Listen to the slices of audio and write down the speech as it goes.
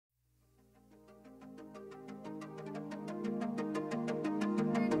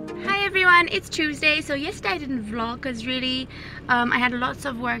everyone, it's Tuesday. So yesterday I didn't vlog because really I had lots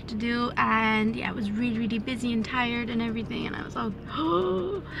of work to do, and yeah, I was really busy and tired and everything, and I was all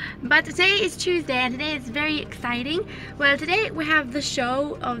but today is Tuesday and today is very exciting. Well, today we have the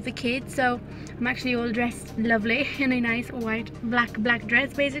show of the kids, so I'm actually all dressed lovely in a nice white black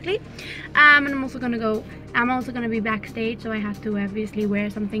dress basically, and I'm also gonna be backstage, so I have to obviously wear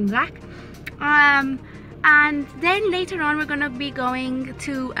something black. And then later on we're gonna be going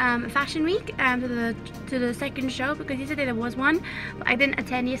to Fashion Week, to the second show, because yesterday there was one, but I didn't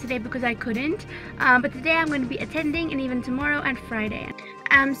attend yesterday because I couldn't. But today I'm going to be attending, and even tomorrow and Friday.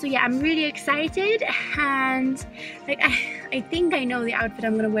 So yeah, I'm really excited, and like I think I know the outfit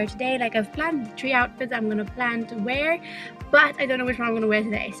I'm gonna wear today. Like, I've planned 3 outfits I'm gonna plan to wear, but I don't know which one I'm gonna wear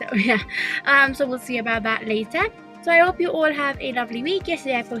today. So yeah, so we'll see about that later. So I hope you all have a lovely week.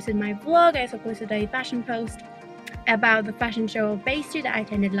 Yesterday I posted my vlog. I also posted a fashion post about the fashion show of Bay Street that I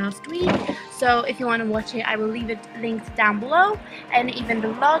attended last week. So if you want to watch it, I will leave it linked down below, and even the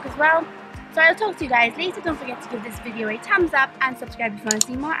vlog as well. So I'll talk to you guys later. Don't forget to give this video a thumbs up and subscribe if you want to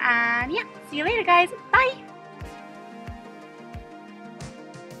see more. And yeah, see you later guys. Bye!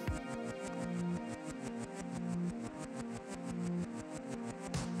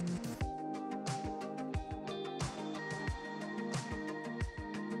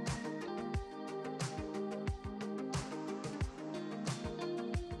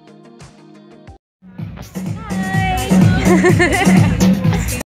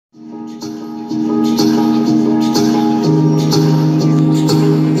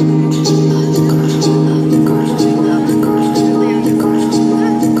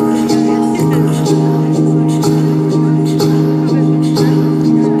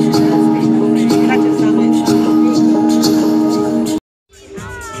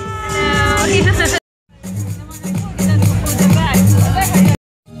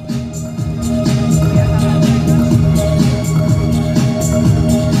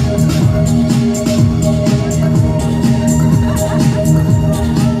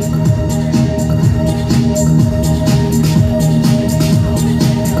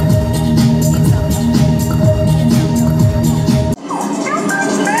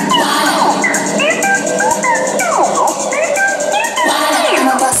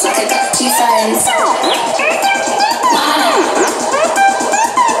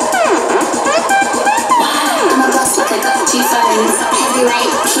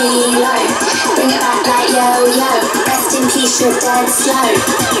 Bring it back like yo-yo. Rest in peace, you're dead slow.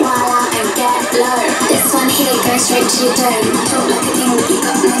 While out and get low. This one here goes straight to your dome. Talk like a king, but you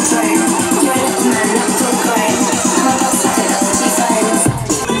got no throne. You're a little man, not full grown. I'm a boss like I got 2 phones.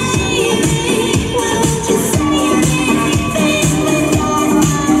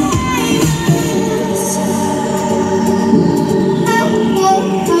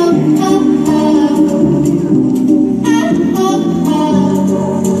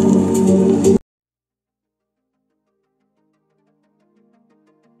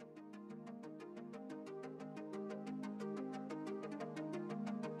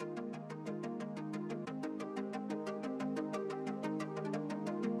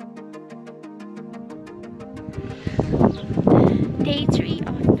 Day 3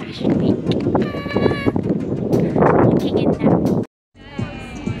 of Fashion Week. Looking in now.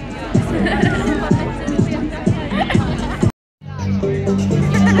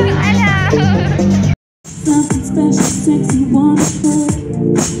 Hello! Something special, sexy, wonderful.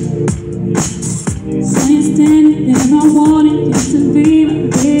 So you're standing there, I wanted you to be my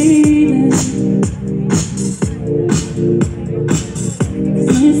baby.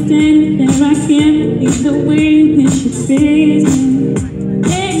 So you're standing there, I can't believe the way you hit your face.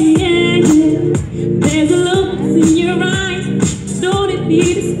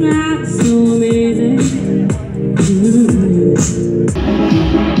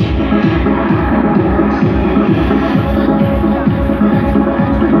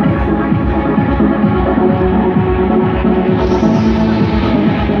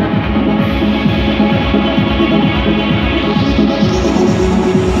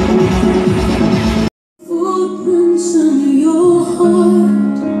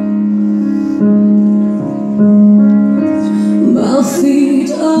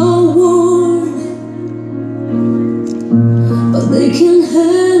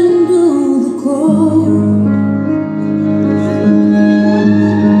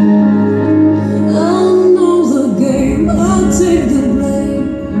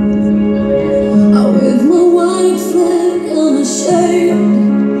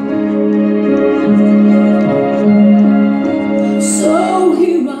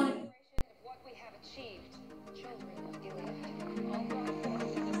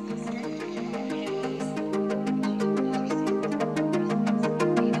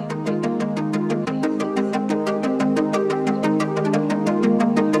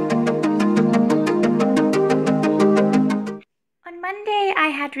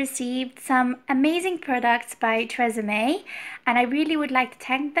 received some amazing products by Tresemme, and I really would like to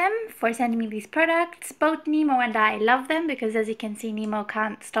thank them for sending me these products. Both Nemo and I love them because, as you can see, Nemo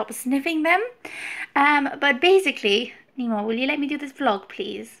can't stop sniffing them. But basically, Nemo, will you let me do this vlog,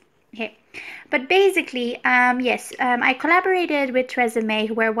 please? Okay, but basically, yes, I collaborated with Tresemme,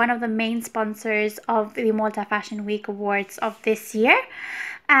 who were one of the main sponsors of the Malta Fashion Week Awards of this year.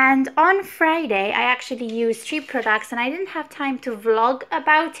 And on Friday, I actually used 3 products, and I didn't have time to vlog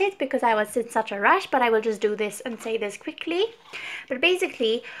about it because I was in such a rush, but I will just do this and say this quickly. But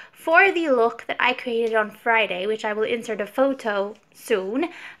basically, for the look that I created on Friday, which I will insert a photo soon,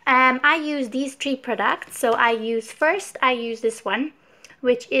 I used these 3 products. So I use this one,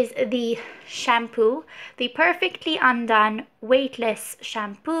 which is the shampoo, the Perfectly Undone Weightless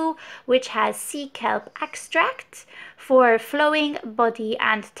Shampoo, which has sea kelp extract for flowing body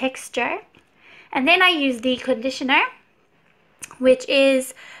and texture. And then I use the conditioner, which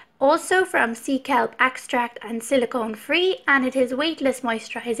is also from sea kelp extract and silicone free, and it is weightless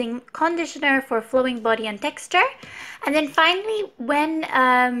moisturizing conditioner for flowing body and texture. And then finally, when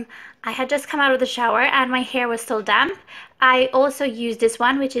I had just come out of the shower and my hair was still damp, I also used this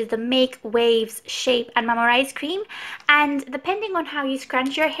one, which is the Make Waves Shape and Memorize Cream. And depending on how you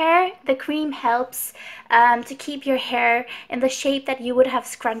scrunch your hair, the cream helps to keep your hair in the shape that you would have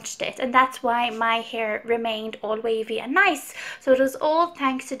scrunched it. And that's why my hair remained all wavy and nice. So it was all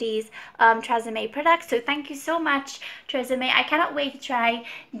thanks to these Tresemme products. So thank you so much, Tresemme. I cannot wait to try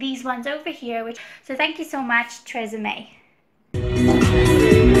these ones over here. So thank you so much, Tresemme.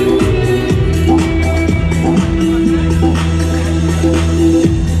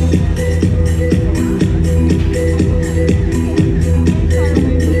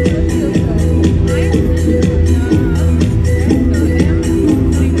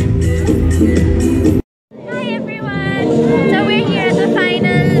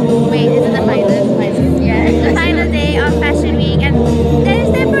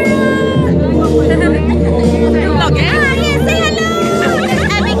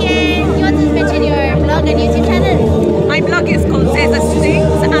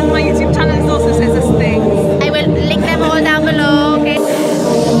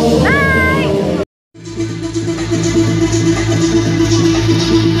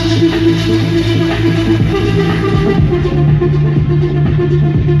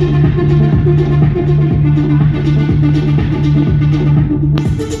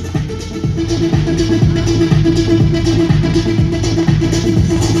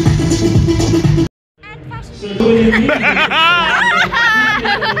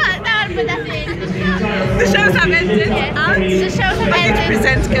 The shows have ended. The shows have ended. I get to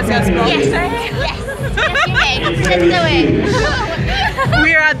present Kezzie's blog. Yes, you may. Let's do it.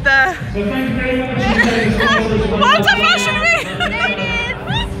 We're at the Malta Fashion Week. There it is.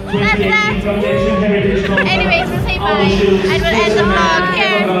 That's that. Anyways, we'll say bye. And we'll end the vlog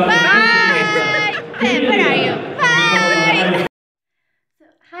here. Bye. Hey, where are you? Bye.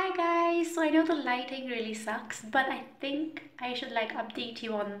 Hi guys, so I know the lighting really sucks, but I think I should update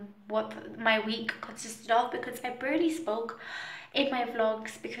you on what my week consisted of, because I barely spoke in my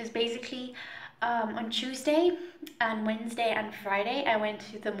vlogs, because basically on Tuesday and Wednesday and Friday I went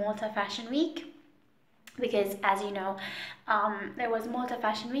to the Malta Fashion Week, because as you know there was Malta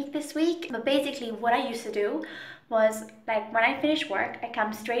Fashion Week this week. But basically what I used to do was, when I finish work, I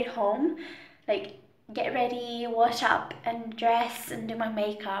come straight home, get ready, wash up and dress and do my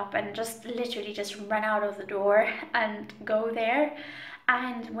makeup, and just literally just run out of the door and go there.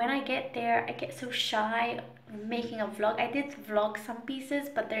 And when I get there, I get so shy making a vlog. I did vlog some pieces,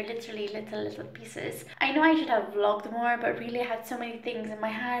 but they're literally little pieces. I know I should have vlogged more, but really I had so many things in my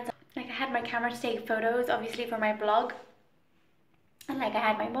hands. I had my camera to take photos, obviously, for my blog, and I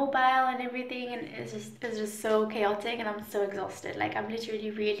had my mobile and everything, and it's just so chaotic, and I'm so exhausted. I'm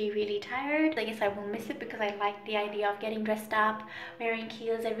literally really tired. I guess I will miss it, because I like the idea of getting dressed up, wearing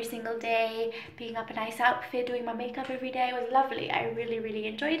heels every single day, being up a nice outfit, doing my makeup every day. It was lovely. I really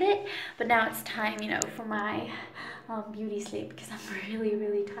enjoyed it. But now it's time, for my beauty sleep, because I'm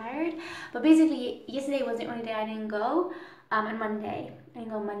really tired. But basically yesterday was the only day I didn't go. And Monday I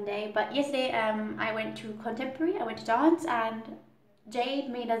didn't go Monday, but yesterday I went to Contemporary. I went to dance, and Jade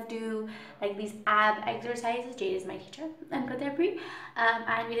made us do these ab exercises. Jade is my teacher and Contemporary,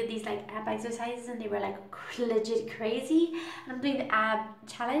 and we did these ab exercises, and they were legit crazy. And I'm doing the ab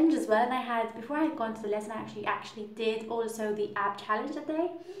challenge as well, and I had, before I had gone to the lesson, I actually did also the ab challenge that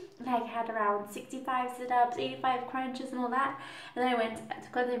day. I had around 65 sit-ups, 85 crunches and all that. And then I went to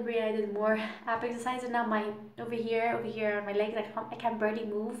Contemporary and I did more ab exercises. And now my over here on my legs, I can barely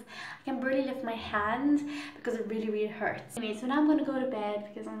move. I can barely lift my hand because it really hurts. Anyway, so now I'm gonna go to bed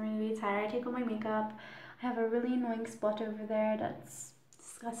because I'm really, really tired. I take off my makeup. I have a really annoying spot over there that's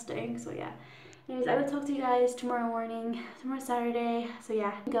disgusting. So yeah. Anyways, I will talk to you guys tomorrow morning. Tomorrow's Saturday. So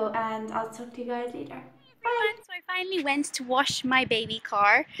yeah, go and I'll talk to you guys later. Bye. So I finally went to wash my baby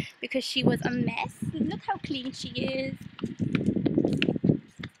car because she was a mess. Look how clean she is.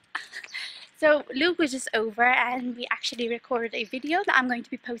 So Luke was just over and we actually recorded a video that I'm going to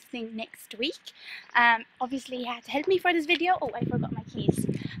be posting next week. Obviously he had to help me for this video. Oh, I forgot my keys.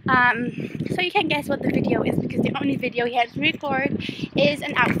 So you can guess what the video is because the only video he had to record is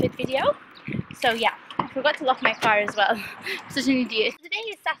an outfit video. So yeah, I forgot to lock my car as well. Such an idiot. Today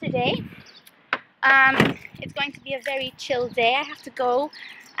is Saturday. It's going to be a very chill day. I have to go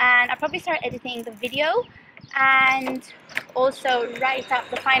and I'll probably start editing the video and also write up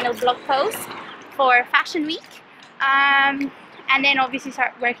the final blog post for Fashion Week, and then obviously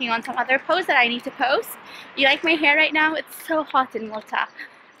start working on some other posts that I need to post. You like my hair right now? It's so hot in Malta.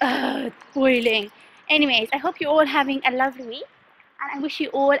 It's boiling. Anyways, I hope you're all having a lovely week and I wish you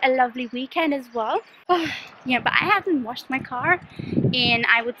all a lovely weekend as well. Yeah, but I haven't washed my car in,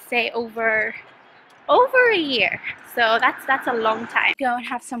 I would say, over a year, so that's a long time. Go and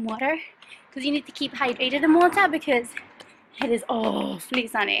have some water because you need to keep hydrated in Malta because it is awfully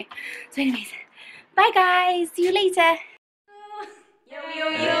sunny. So anyways, bye guys, see you later. Yo yo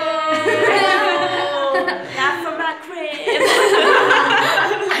yo! Not from my crib.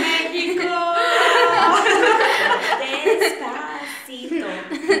 Mexico. Despacito.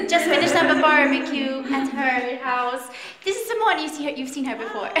 Just finished up a barbecue at her house. This is Simone. You've seen her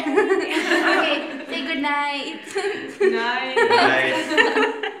before. Okay, say good night. Night.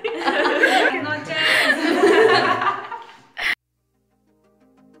 Nice.